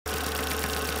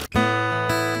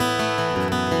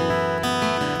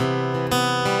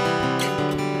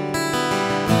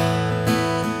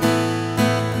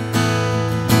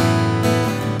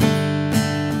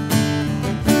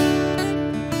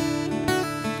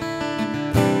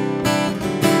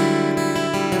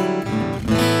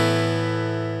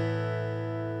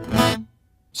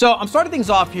So I'm starting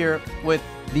things off here with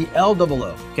the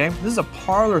L-00, okay? This is a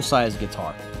parlor-size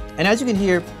guitar. And as you can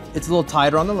hear, it's a little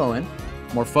tighter on the low end,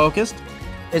 more focused.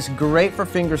 It's great for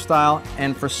fingerstyle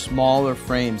and for smaller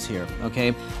frames here,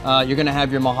 okay? You're gonna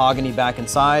have your mahogany back and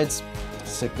sides,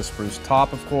 Sitka spruce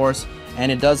top, of course,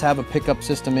 and it does have a pickup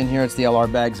system in here. It's the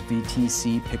LR Baggs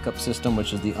VTC pickup system,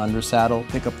 which is the undersaddle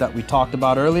pickup that we talked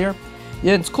about earlier.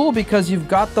 Yeah, it's cool because you've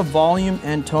got the volume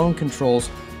and tone controls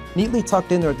neatly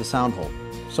tucked in there at the sound hole.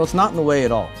 So it's not in the way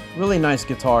at all. Really nice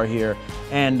guitar here.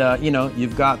 And you know,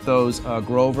 you've got those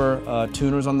Grover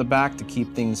tuners on the back to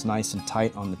keep things nice and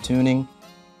tight on the tuning.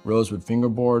 Rosewood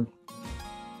fingerboard.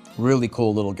 Really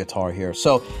cool little guitar here.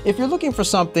 So if you're looking for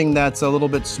something that's a little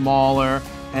bit smaller,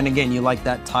 and again, you like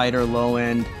that tighter low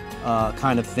end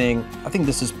kind of thing, I think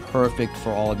this is perfect for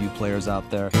all of you players out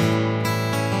there.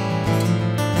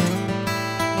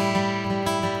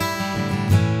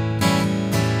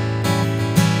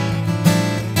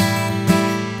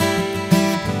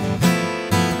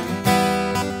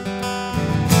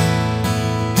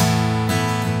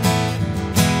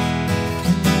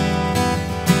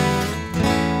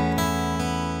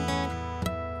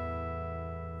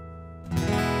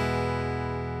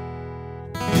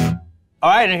 All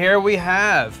right, and here we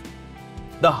have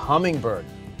the Hummingbird,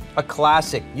 a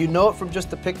classic. You know it from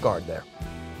just the pick guard there.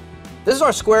 This is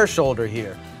our square shoulder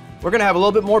here. We're gonna have a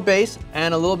little bit more bass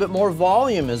and a little bit more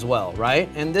volume as well, right?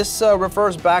 And this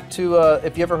refers back to,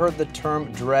 if you ever heard the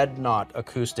term dreadnought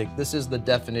acoustic, this is the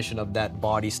definition of that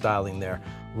body styling there.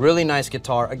 Really nice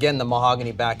guitar. Again, the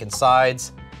mahogany back and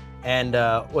sides. And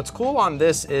what's cool on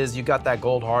this is you got that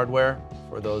gold hardware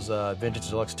for those vintage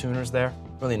deluxe tuners there.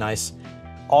 Really nice.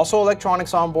 Also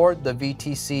electronics on board, the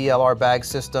VTC LR Baggs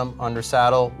system under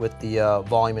saddle with the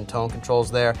volume and tone controls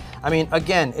there. I mean,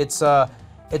 again, it's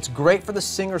great for the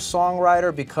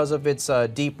singer-songwriter because of its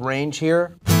deep range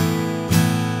here.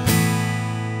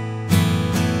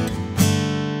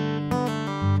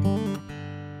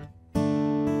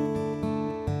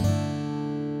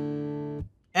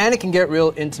 And it can get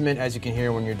real intimate, as you can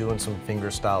hear when you're doing some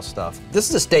fingerstyle stuff. This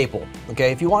is a staple,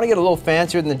 okay? If you want to get a little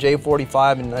fancier than the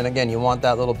J45, and again, you want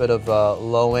that little bit of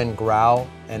low-end growl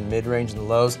and mid-range in the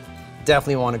lows,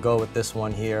 definitely want to go with this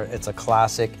one here. It's a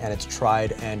classic and it's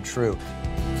tried and true.